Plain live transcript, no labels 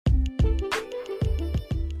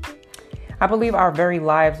I believe our very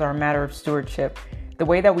lives are a matter of stewardship. The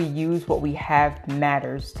way that we use what we have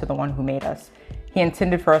matters to the one who made us. He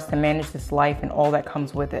intended for us to manage this life and all that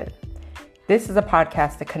comes with it. This is a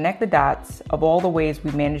podcast to connect the dots of all the ways we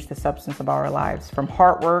manage the substance of our lives, from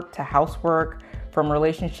hard work to housework, from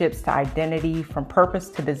relationships to identity, from purpose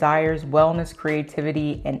to desires, wellness,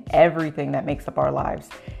 creativity, and everything that makes up our lives.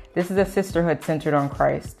 This is a sisterhood centered on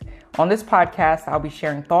Christ. On this podcast, I'll be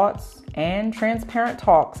sharing thoughts and transparent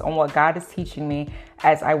talks on what God is teaching me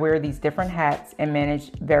as I wear these different hats and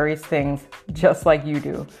manage various things just like you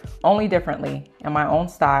do, only differently, in my own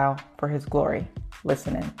style for His glory.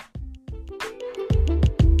 Listen in.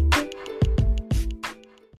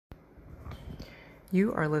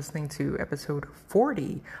 You are listening to episode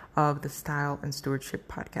 40 of the Style and Stewardship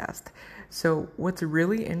podcast. So what's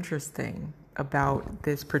really interesting about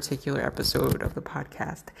this particular episode of the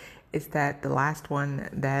podcast is that the last one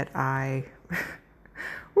that that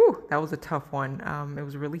was a tough one. It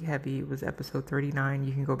was really heavy. It was episode 39.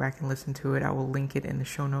 You can go back and listen to it. I will link it in the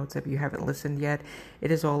show notes if you haven't listened yet. It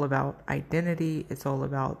is all about identity. It's all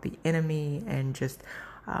about the enemy and just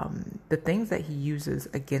the things that he uses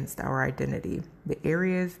against our identity, the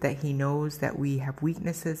areas that he knows that we have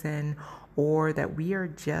weaknesses in, or that we are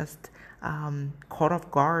just caught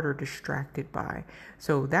off guard or distracted by.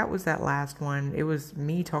 So that was that last one. It was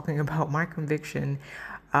me talking about my conviction.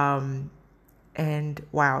 And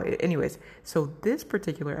wow, anyways, so this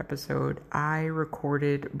particular episode I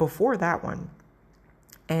recorded before that one.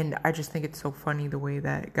 And I just think it's so funny the way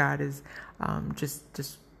that God is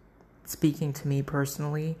just speaking to me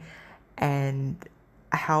personally, and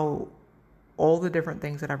how all the different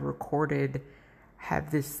things that I've recorded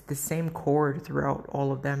have the same chord throughout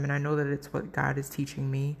all of them. And I know that it's what God is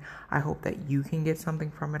teaching me. I hope that you can get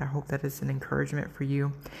something from it. I hope that it's an encouragement for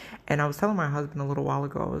you. And I was telling my husband a little while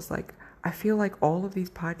ago, I was like, I feel like all of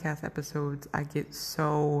these podcast episodes, I get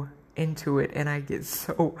so into it and I get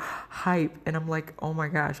so hype, and I'm like, oh my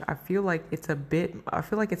gosh, I feel like it's a bit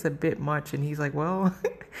much. And he's like, well,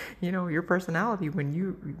 your personality, when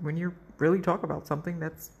you really talk about something,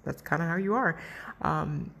 that's kind of how you are.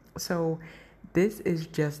 So this is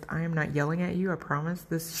just, I am not yelling at you, I promise.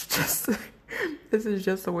 This is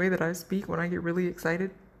just the way that I speak when I get really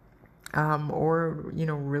excited, or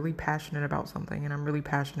really passionate about something. And I'm really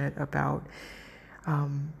passionate about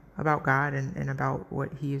God and about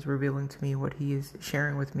what He is revealing to me, what He is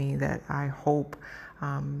sharing with me, that I hope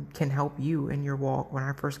can help you in your walk. When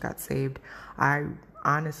I first got saved, I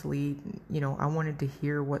honestly, I wanted to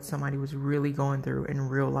hear what somebody was really going through in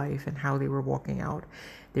real life and how they were walking out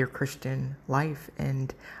their Christian life.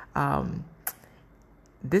 And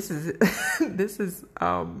this is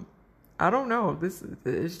I don't know, this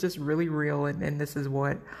is just really real. And this is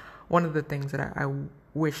one of the things that I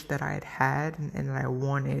wish that I had and that I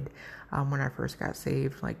wanted when I first got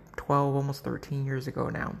saved, like 12, almost 13 years ago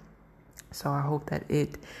now. So I hope that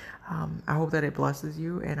it blesses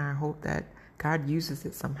you, and I hope that God uses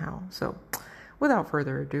it somehow. So without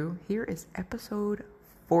further ado, here is episode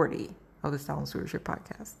 40 of the Style and Stewardship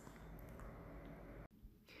podcast.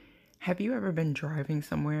 Have you ever been driving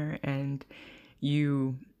somewhere and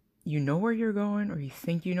you know where you're going, or you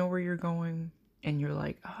think you know where you're going, and you're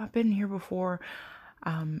like, oh, I've been here before.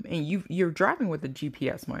 And you're driving with a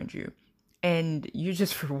GPS, mind you, and you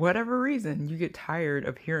just, for whatever reason, you get tired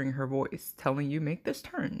of hearing her voice telling you, make this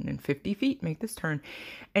turn in 50 feet, make this turn.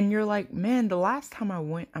 And you're like, man, the last time I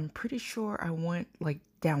went, I'm pretty sure I went like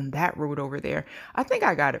down that road over there. I think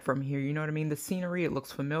I got it from here. You know what I mean? The scenery, it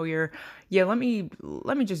looks familiar. Yeah, let me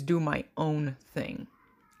just do my own thing.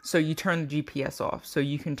 So you turn the GPS off so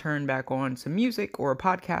you can turn back on some music or a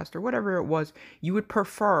podcast or whatever it was you would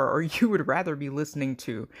prefer or you would rather be listening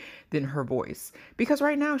to than her voice. Because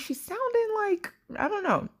right now she's sounding like, I don't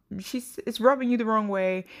know, it's rubbing you the wrong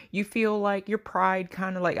way. You feel like your pride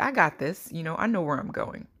kind of like, I got this, I know where I'm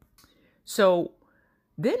going. So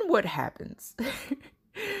then what happens?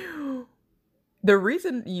 The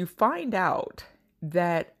reason you find out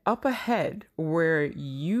that up ahead where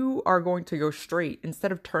you are going to go straight,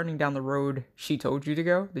 instead of turning down the road she told you to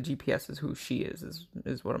go, the GPS is who she is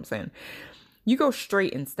what I'm saying. You go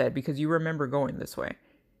straight instead because you remember going this way.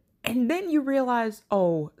 And then you realize,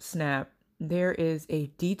 oh snap, there is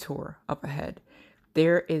a detour up ahead.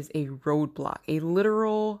 There is a roadblock, a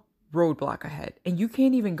literal roadblock ahead, and you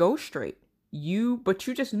can't even go straight. But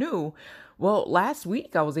you just knew, well, last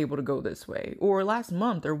week I was able to go this way, or last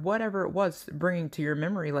month, or whatever it was, bringing to your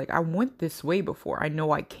memory, like, I went this way before, I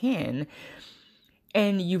know I can.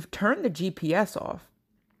 And you've turned the GPS off.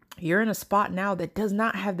 You're in a spot now that does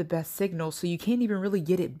not have the best signal, so you can't even really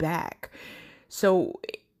get it back. So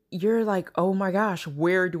you're like, oh my gosh,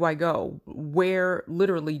 where do I go? Where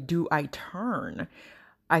literally do I turn?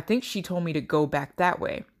 I think she told me to go back that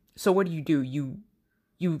way. So what do?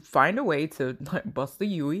 You find a way to like, bust the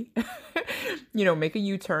Yui, make a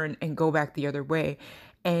U-turn and go back the other way.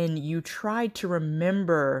 And you try to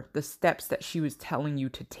remember the steps that she was telling you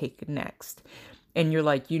to take next. And you're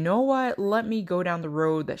like, you know what? Let me go down the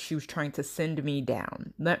road that she was trying to send me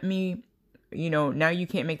down. Let me, now you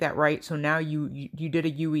can't make that right. So now you did a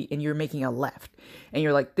Yui and you're making a left. And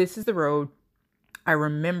you're like, this is the road. I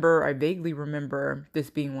vaguely remember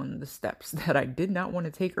this being one of the steps that I did not want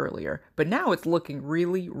to take earlier, but now it's looking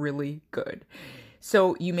really, really good.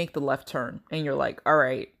 So you make the left turn and you're like, all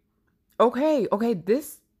right, okay,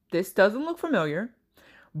 this doesn't look familiar,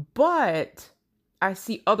 but I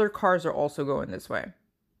see other cars are also going this way.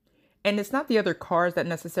 And it's not the other cars that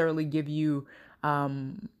necessarily give you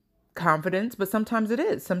confidence, but sometimes it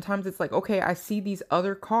is. Sometimes it's like, okay, I see these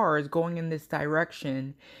other cars going in this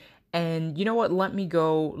direction. And you know what? Let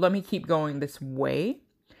me keep going this way.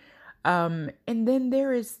 And then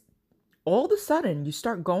there is all of a sudden you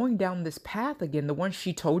start going down this path again, the one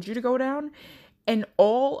she told you to go down. And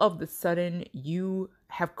all of a sudden you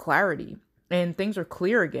have clarity and things are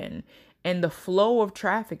clear again. And the flow of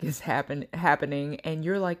traffic is happening. And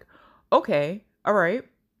you're like, okay, all right.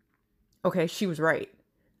 Okay, she was right.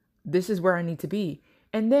 This is where I need to be.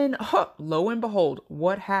 And then, lo and behold,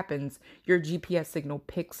 what happens? Your GPS signal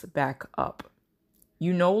picks back up.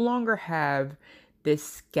 You no longer have this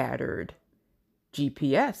scattered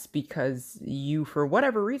GPS because you, for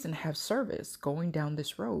whatever reason, have service going down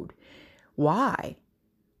this road. Why?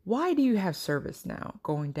 Why do you have service now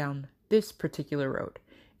going down this particular road?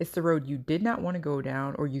 It's the road you did not want to go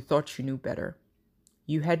down or you thought you knew better.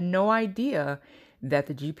 You had no idea that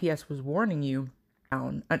the GPS was warning you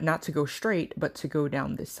down, not to go straight, but to go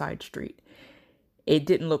down this side street. It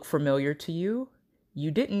didn't look familiar to you. You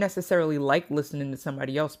didn't necessarily like listening to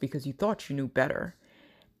somebody else because you thought you knew better.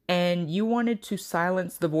 And you wanted to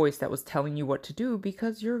silence the voice that was telling you what to do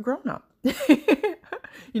because you're a grown up.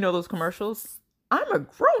 Those commercials? I'm a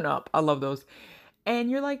grown up. I love those. And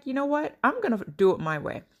you're like, you know what? I'm going to do it my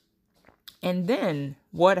way. And then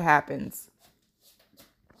what happens?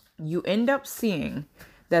 You end up seeing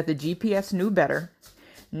that the GPS knew better.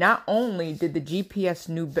 Not only did the GPS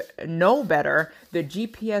know better, the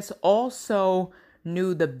GPS also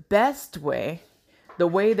knew the best way, the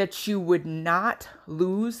way that you would not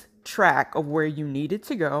lose track of where you needed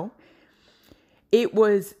to go. It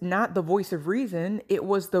was not the voice of reason. It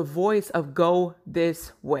was the voice of go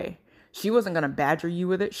this way. She wasn't going to badger you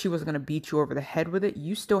with it. She wasn't going to beat you over the head with it.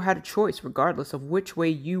 You still had a choice regardless of which way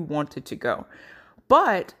you wanted to go.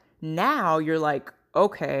 But now you're like,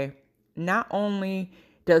 okay, not only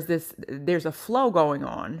there's a flow going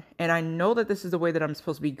on, and I know that this is the way that I'm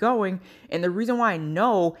supposed to be going. And the reason why I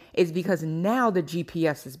know is because now the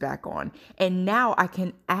GPS is back on. And now I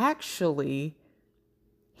can actually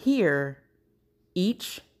hear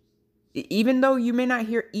even though you may not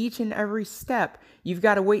hear each and every step, you've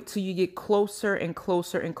got to wait till you get closer and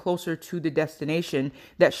closer and closer to the destination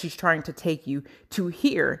that she's trying to take you to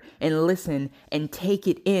hear and listen and take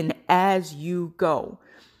it in as you go.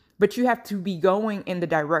 But you have to be going in the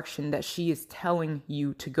direction that she is telling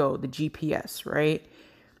you to go, the GPS, right?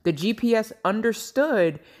 The GPS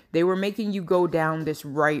understood they were making you go down this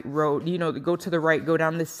right road, go to the right, go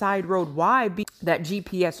down this side road. Why? Because that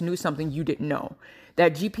GPS knew something you didn't know.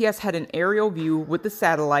 That GPS had an aerial view with the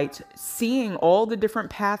satellite, seeing all the different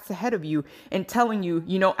paths ahead of you and telling you,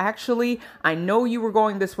 actually, I know you were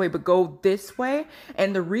going this way, but go this way.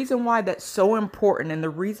 And the reason why that's so important and the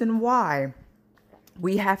reason why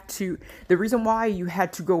you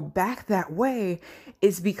had to go back that way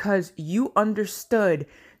is because you understood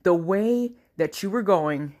the way that you were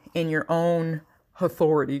going in your own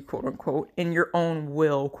authority, quote unquote, in your own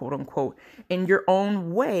will, quote unquote, in your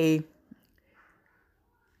own way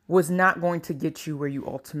was not going to get you where you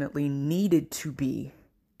ultimately needed to be.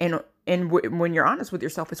 And when you're honest with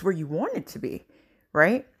yourself, it's where you wanted to be,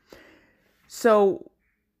 right? So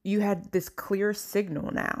you had this clear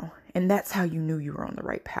signal now, and that's how you knew you were on the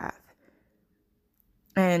right path.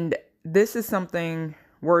 And this is something,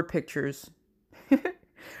 word pictures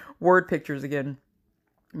again.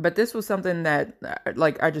 But this was something that,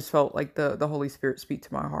 I just felt like the Holy Spirit speak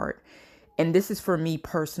to my heart. And this is for me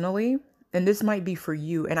personally, and this might be for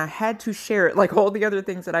you. And I had to share it like all the other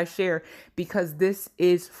things that I share because this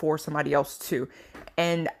is for somebody else too.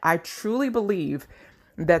 And I truly believe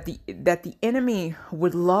that the enemy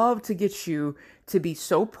would love to get you to be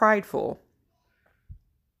so prideful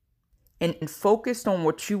and focused on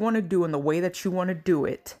what you want to do and the way that you want to do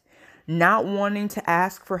it, not wanting to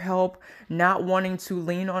ask for help, not wanting to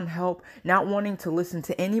lean on help, not wanting to listen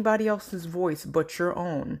to anybody else's voice but your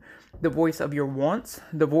own, the voice of your wants,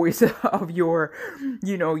 the voice of your,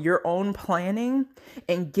 your own planning,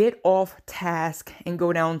 and get off task and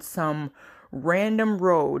go down some random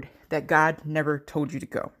road that God never told you to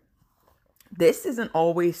go. This isn't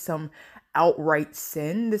always some outright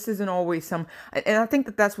sin. This isn't always some, and I think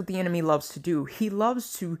that that's what the enemy loves to do. He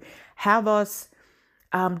loves to have us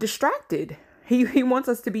distracted. He wants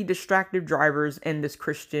us to be distracted drivers in this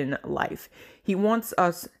Christian life. He wants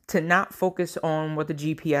us to not focus on what the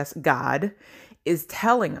GPS God is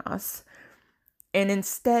telling us. And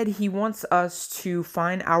instead, he wants us to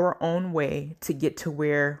find our own way to get to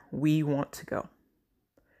where we want to go.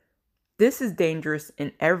 This is dangerous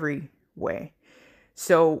in every way.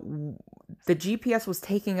 So the GPS was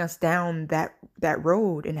taking us down that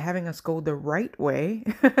road and having us go the right way,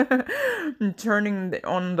 turning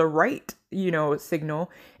on the right,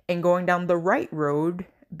 signal and going down the right road,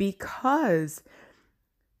 because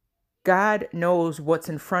God knows what's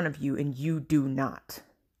in front of you and you do not.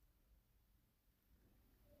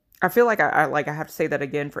 I feel like I have to say that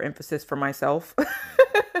again for emphasis for myself.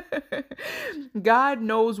 God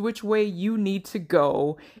knows which way you need to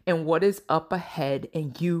go and what is up ahead,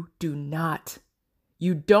 and you do not.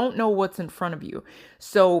 You don't know what's in front of you.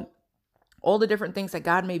 So all the different things that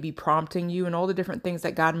God may be prompting you and all the different things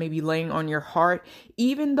that God may be laying on your heart,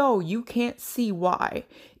 even though you can't see why,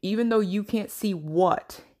 even though you can't see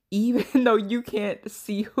what, even though you can't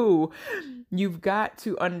see who, you've got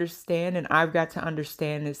to understand, and I've got to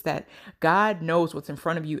understand, is that God knows what's in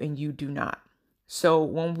front of you and you do not. So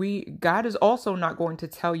God is also not going to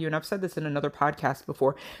tell you, and I've said this in another podcast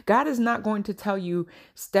before, God is not going to tell you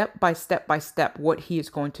step by step by step what he is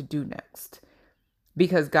going to do next,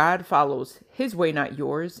 because God follows his way, not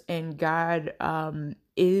yours. And God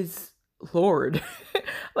is Lord.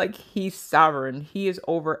 Like, he's sovereign. He is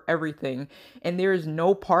over everything. And there is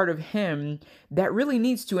no part of him that really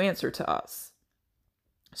needs to answer to us.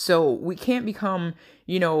 So we can't become,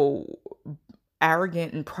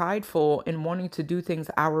 arrogant and prideful in wanting to do things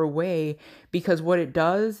our way, because what it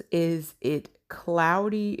does is it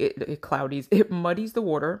muddies the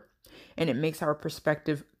water and it makes our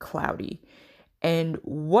perspective cloudy. And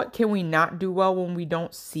what can we not do well when we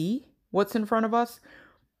don't see what's in front of us?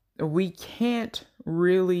 We can't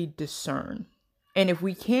really discern. And if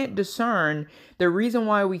we can't discern, the reason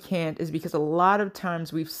why we can't is because a lot of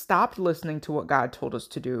times we've stopped listening to what God told us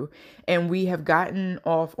to do, and we have gotten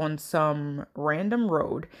off on some random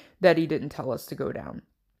road that he didn't tell us to go down.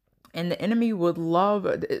 And the enemy would love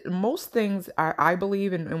most things. I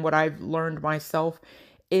believe in what I've learned myself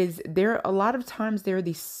is a lot of times there are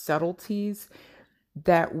these subtleties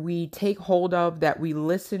that we take hold of, that we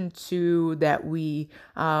listen to, that we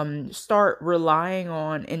start relying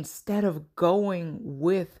on, instead of going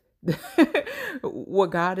with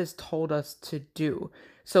what God has told us to do.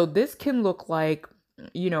 So this can look like,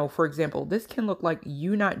 for example, this can look like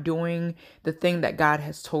you not doing the thing that God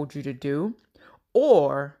has told you to do,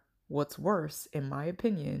 or what's worse, in my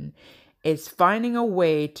opinion, is finding a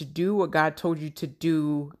way to do what God told you to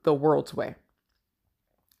do the world's way.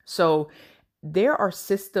 So there are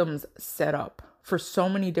systems set up for so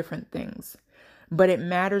many different things, but it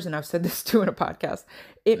matters. And I've said this too in a podcast.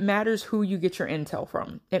 It matters who you get your intel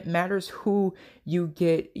from. It matters who you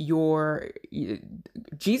get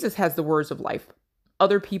Jesus has the words of life.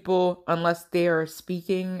 Other people, unless they are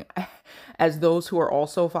speaking as those who are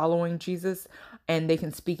also following Jesus, and they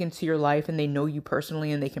can speak into your life and they know you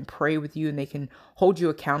personally and they can pray with you and they can hold you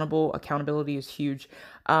accountable. Accountability is huge.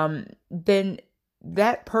 Then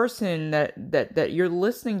that person that you're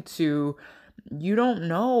listening to, you don't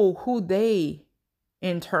know who they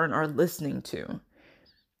in turn are listening to.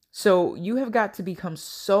 So you have got to become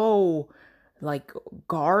so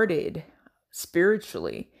guarded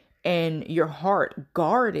spiritually, and your heart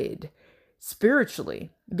guarded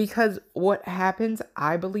spiritually, because what happens,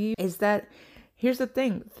 I believe, is that here's the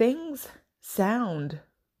thing: things sound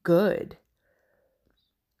good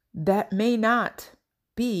that may not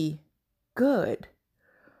be good.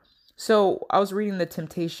 So I was reading The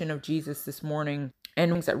Temptation of Jesus this morning,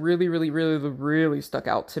 and things that really, really, really, really stuck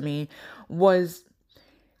out to me was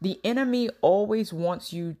the enemy always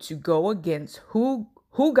wants you to go against who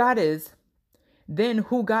God is, then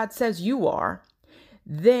who God says you are,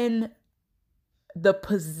 then the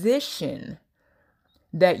position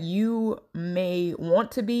that you may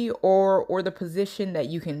want to be, or the position that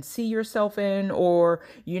you can see yourself in, or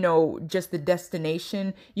just the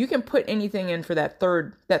destination. You can put anything in for that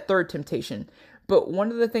third temptation. But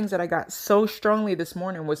one of the things that I got so strongly this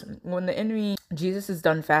morning was when the enemy Jesus is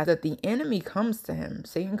done fast that the enemy comes to him.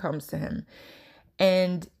 Satan comes to him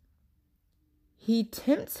and he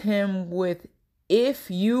tempts him with, if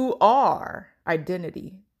you are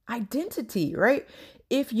identity, right?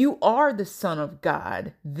 If you are the Son of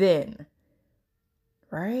God, then,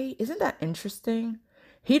 right? Isn't that interesting?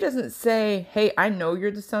 He doesn't say, hey, I know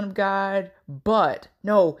you're the Son of God, but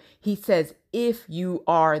no, he says, if you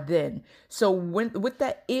are, then. So with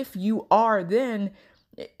that, if you are, then,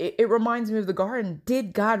 it reminds me of the garden.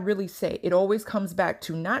 Did God really say? It always comes back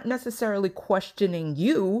to not necessarily questioning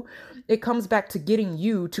you. It comes back to getting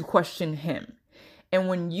you to question him. And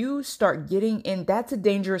when you start getting in, that's a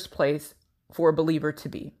dangerous place for a believer to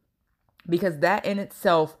be, because that in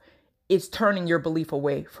itself is turning your belief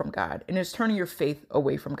away from God, and it's turning your faith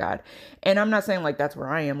away from God. And I'm not saying like that's where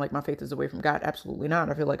I am, like my faith is away from God. Absolutely not.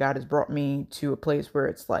 I feel like God has brought me to a place where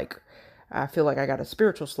it's like, I feel like I got a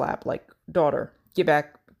spiritual slap, like, daughter, get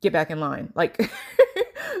back in line. Like,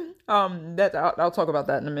 that I'll talk about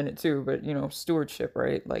that in a minute too, but stewardship,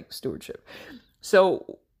 right? Like stewardship.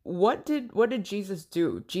 So what did Jesus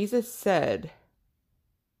do? Jesus said,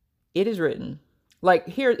 it is written. Like,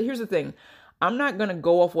 here's the thing. I'm not going to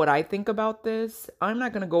go off what I think about this. I'm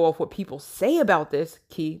not going to go off what people say about this.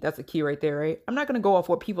 Key. That's a key right there, right? I'm not going to go off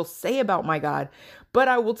what people say about my God, but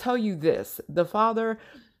I will tell you this. The Father,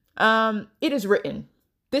 it is written.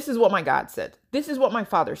 This is what my God said. This is what my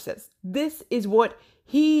Father says. This is what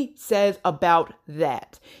he says about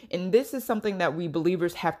that. And this is something that we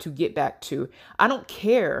believers have to get back to. I don't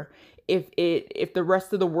care if the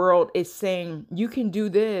rest of the world is saying you can do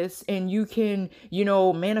this and you can,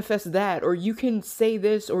 manifest that, or you can say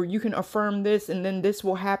this, or you can affirm this, and then this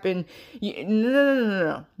will happen.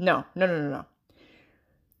 No.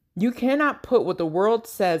 You cannot put what the world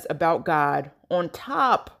says about God on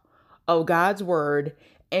top of God's word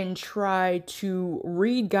and try to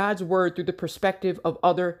read God's word through the perspective of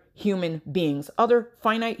other human beings, other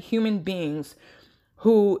finite human beings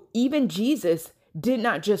who even Jesus did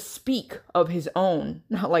not just speak of his own,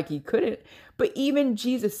 not like he couldn't, but even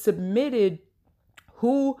Jesus submitted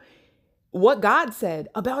what God said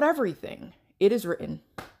about everything. It is written.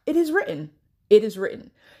 It is written. It is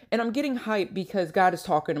written. And I'm getting hyped because God is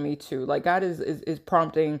talking to me too. Like, God is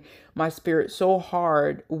prompting my spirit so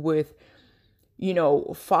hard with,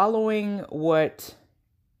 following what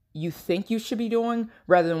you think you should be doing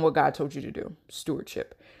rather than what God told you to do.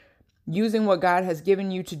 Stewardship. Using what God has given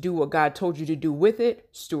you to do what God told you to do with it,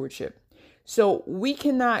 stewardship. So we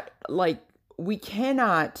cannot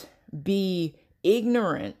be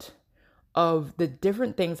ignorant of the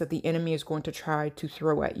different things that the enemy is going to try to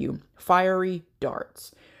throw at you. Fiery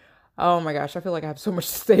darts. Oh my gosh, I feel like I have so much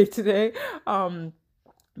to say today.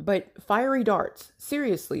 But fiery darts,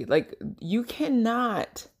 seriously, like, you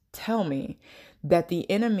cannot tell me that the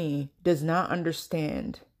enemy does not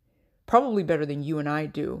understand, probably better than you and I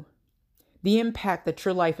do, the impact that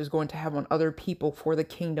your life is going to have on other people for the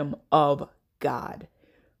kingdom of God.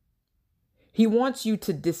 He wants you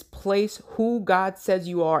to displace who God says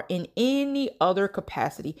you are in any other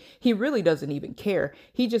capacity. He really doesn't even care.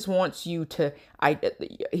 He just wants you to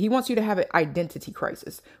have an identity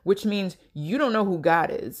crisis, which means you don't know who God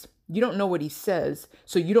is. You don't know what he says,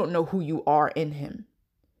 so you don't know who you are in him.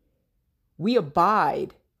 We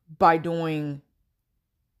abide by doing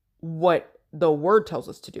what the word tells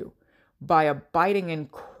us to do, by abiding in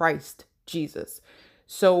Christ Jesus.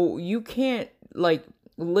 So you can't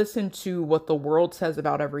listen to what the world says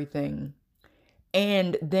about everything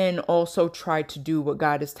and then also try to do what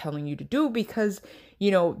God is telling you to do, because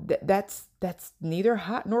that's neither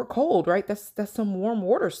hot nor cold, right? That's some warm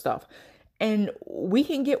water stuff. And we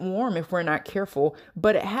can get warm if we're not careful,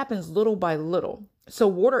 but it happens little by little. So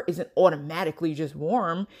water isn't automatically just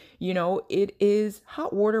warm. It is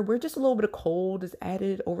hot water where just a little bit of cold is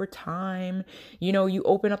added over time. You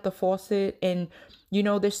open up the faucet and,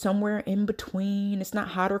 there's somewhere in between. It's not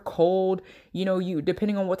hot or cold. You,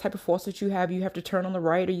 depending on what type of faucet you have to turn on the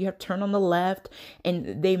right or you have to turn on the left,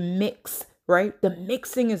 and they mix, right? The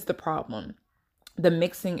mixing is the problem. The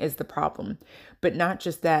mixing is the problem, but not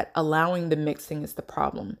just that, allowing the mixing is the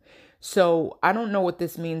problem. So I don't know what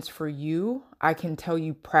this means for you. I can tell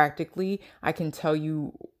you practically, I can tell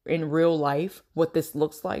you in real life what this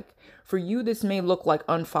looks like. For you, this may look like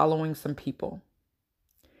unfollowing some people.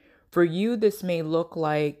 For you, this may look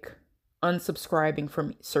like unsubscribing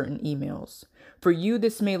from certain emails. For you,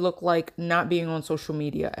 this may look like not being on social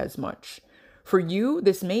media as much. For you,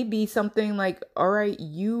 this may be something like, all right,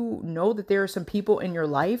 that there are some people in your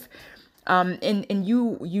life, and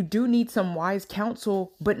you do need some wise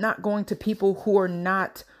counsel, but not going to people who are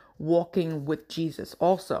not walking with Jesus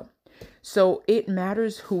also. So it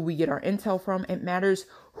matters who we get our intel from. It matters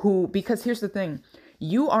because here's the thing.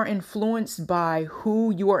 You are influenced by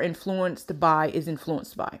who you are influenced by is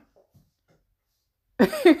influenced by.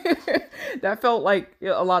 That felt like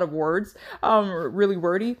a lot of words, really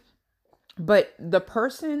wordy. But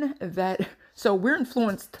so we're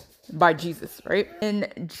influenced by Jesus, right?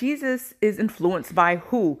 And Jesus is influenced by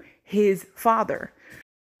who? His Father.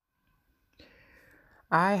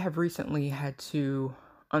 I have recently had to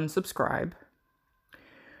unsubscribe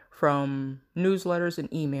from newsletters and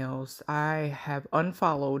emails. I have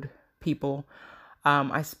unfollowed people.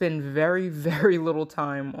 I spend very, very little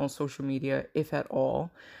time on social media, if at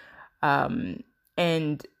all.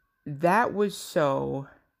 And that was so,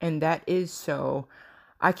 and that is so,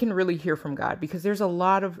 I can really hear from God because there's a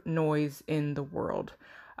lot of noise in the world.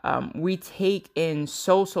 We take in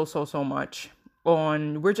so much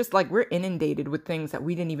we're inundated with things that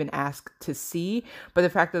we didn't even ask to see. But the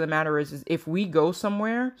fact of the matter is if we go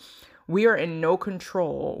somewhere, we are in no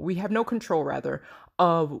control. We have no control, rather,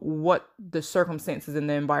 of what the circumstances in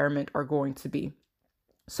the environment are going to be.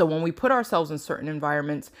 So when we put ourselves in certain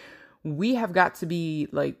environments, we have got to be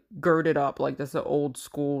like girded up. Like that's an old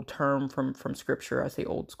school term from scripture. I say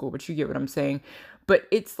old school, but you get what I'm saying. But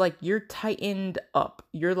it's like you're tightened up.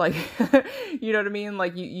 You're like, you know what I mean?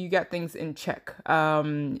 Like you got things in check.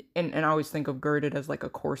 And I always think of girded as like a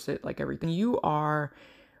corset, like everything. You are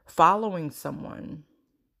following someone.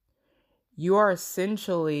 You are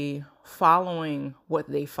essentially following what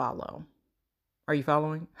they follow. Are you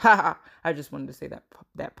following? I just wanted to say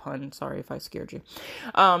that pun. Sorry if I scared you.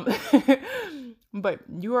 But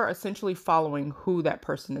you are essentially following who that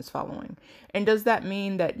person is following. And does that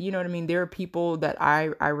mean that, you know what I mean? There are people that I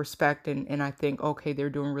respect and I think, okay, they're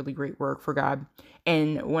doing really great work for God.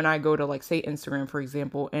 And when I go to like, say, Instagram, for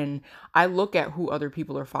example, and I look at who other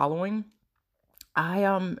people are following,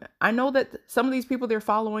 I know that some of these people they're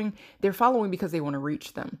following because they want to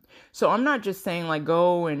reach them. So I'm not just saying like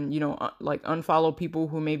go and, like unfollow people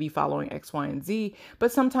who may be following X, Y, and Z,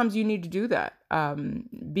 but sometimes you need to do that.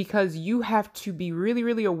 Because you have to be really,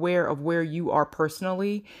 really aware of where you are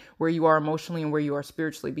personally, where you are emotionally, and where you are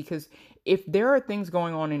spiritually. Because if there are things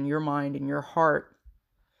going on in your mind and your heart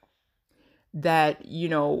that,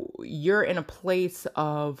 you're in a place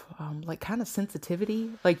of, like kind of sensitivity,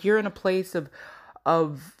 like you're in a place of,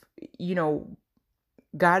 God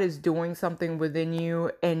is doing something within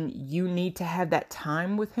you and you need to have that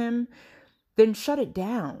time with him, then shut it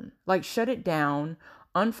down. Like shut it down,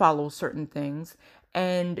 unfollow certain things,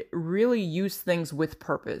 and really use things with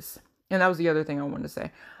purpose. And that was the other thing I wanted to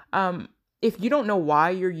say. If you don't know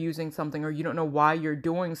why you're using something or you don't know why you're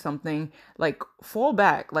doing something, like fall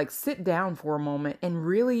back, like sit down for a moment and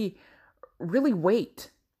really, really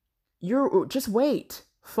wait. Just wait.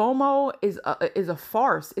 FOMO is a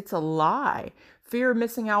farce. It's a lie. Fear of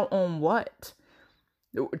missing out on what?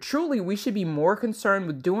 Truly, we should be more concerned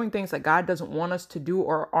with doing things that God doesn't want us to do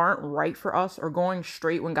or aren't right for us, or going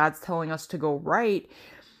straight when God's telling us to go right,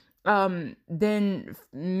 than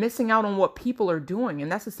missing out on what people are doing.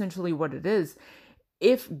 And that's essentially what it is.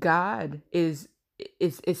 If God is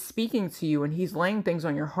speaking to you and he's laying things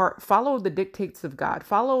on your heart, follow the dictates of God.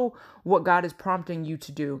 Follow what God is prompting you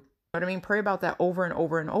to do. But I mean, pray about that over and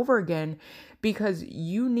over and over again, because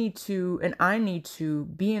you need to, and I need to,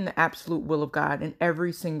 be in the absolute will of God in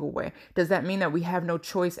every single way. Does that mean that we have no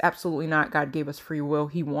choice? Absolutely not. God gave us free will.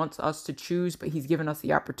 He wants us to choose, but he's given us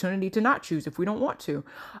the opportunity to not choose if we don't want to.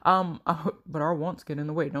 But our wants get in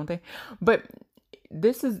the way, don't they? But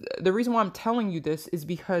this is the reason why I'm telling you this, is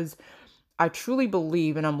because I truly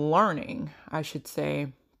believe, and I'm learning, I should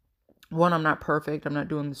say. One, I'm not perfect. I'm not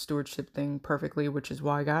doing the stewardship thing perfectly, which is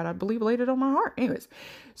why God, I believe, laid it on my heart. Anyways,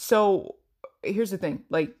 so here's the thing.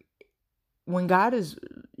 Like, when God is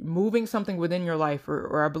moving something within your life,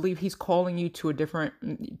 or I believe he's calling you to a different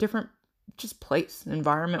just place,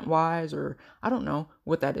 environment wise, or I don't know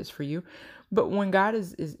what that is for you. But when God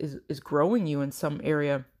is growing you in some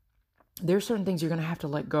area, there's certain things you're going to have to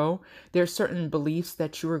let go. There's certain beliefs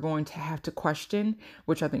that you are going to have to question,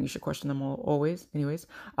 which I think you should question them always anyways.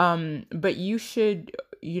 But you should,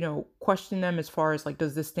 question them as far as like,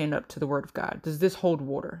 does this stand up to the word of God? Does this hold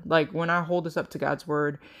water? Like when I hold this up to God's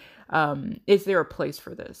word, is there a place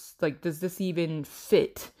for this? Like, does this even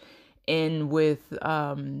fit in with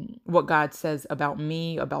what God says about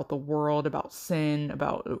me, about the world, about sin,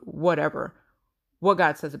 about whatever, what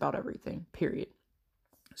God says about everything, period.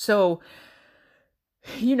 So,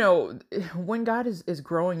 when God is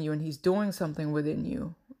growing you and he's doing something within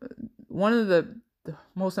you, one of the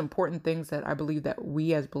most important things that I believe that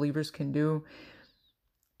we as believers can do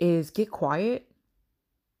is get quiet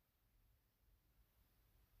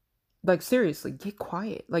Like, seriously, get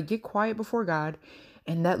quiet. Like, get quiet before God.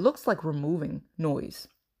 And that looks like removing noise.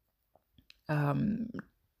 Um,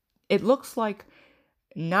 it looks like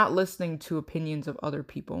not listening to opinions of other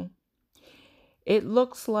people. It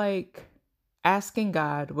looks like asking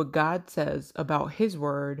God what God says about his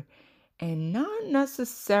word and not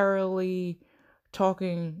necessarily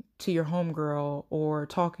talking to your homegirl or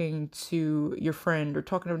talking to your friend or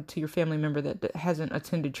talking to your family member that hasn't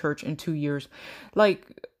attended church in 2 years.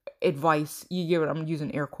 Like, advice, you get what I'm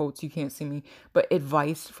using, air quotes, you can't see me, but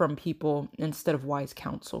advice from people instead of wise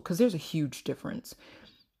counsel, because there's a huge difference.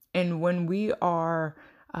 And when we are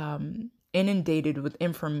inundated with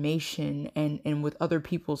information and with other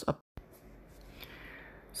people's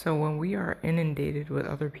so when we are inundated with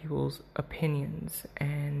other people's opinions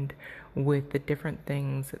and with the different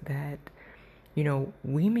things that,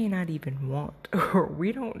 we may not even want, or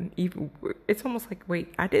we don't even, it's almost like,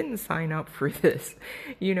 wait, I didn't sign up for this.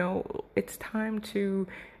 It's time to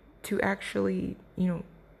actually,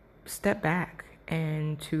 step back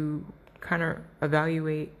and to kind of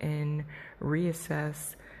evaluate and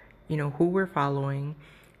reassess, who we're following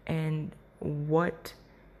and what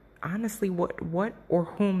or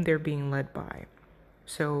whom they're being led by.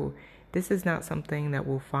 So this is not something that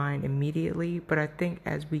we'll find immediately, but I think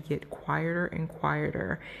as we get quieter and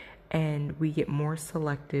quieter and we get more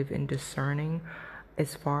selective and discerning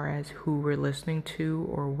as far as who we're listening to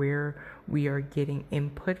or where we are getting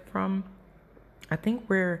input from, I think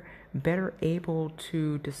we're better able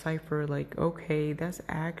to decipher, like, okay, that's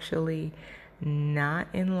actually not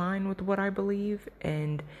in line with what I believe,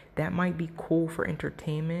 and that might be cool for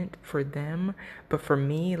entertainment for them, but for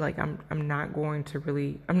me, like, I'm not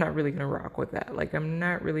really gonna rock with that. Like, I'm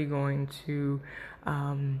not really going to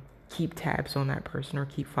keep tabs on that person or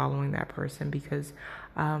keep following that person, because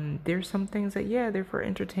there's some things that, yeah, they're for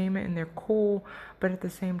entertainment and they're cool, but at the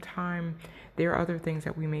same time, there are other things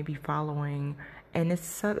that we may be following, and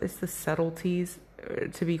it's the subtleties.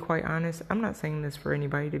 To be quite honest, I'm not saying this for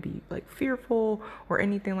anybody to be like fearful or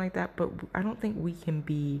anything like that, but I don't think we can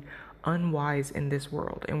be unwise in this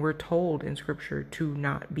world, and we're told in scripture to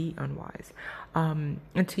not be unwise,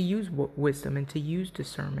 and to use wisdom and to use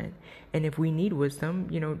discernment. And if we need wisdom,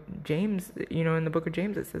 James, in the book of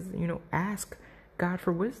James, it says, ask God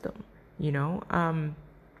for wisdom,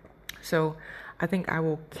 so I think I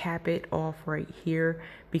will cap it off right here,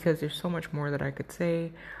 because there's so much more that I could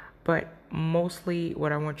say. But mostly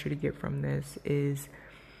what I want you to get from this is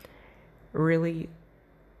really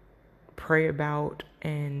pray about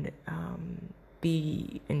and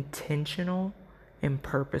be intentional and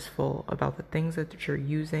purposeful about the things that you're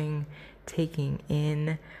using, taking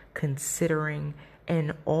in, considering,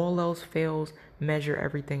 and all else fails, measure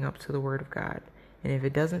everything up to the Word of God. And if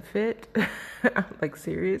it doesn't fit, like,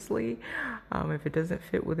 seriously, if it doesn't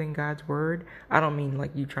fit within God's word, I don't mean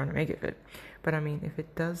like you trying to make it fit, but I mean, if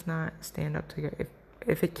it does not stand up to God,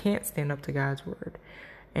 if it can't stand up to God's word,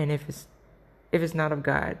 and if it's not of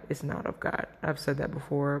God, it's not of God. I've said that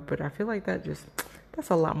before, but I feel like that's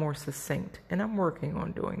a lot more succinct, and I'm working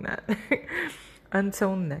on doing that.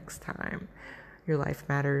 Until next time, your life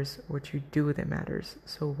matters. What you do with it matters.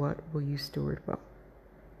 So what will you steward well?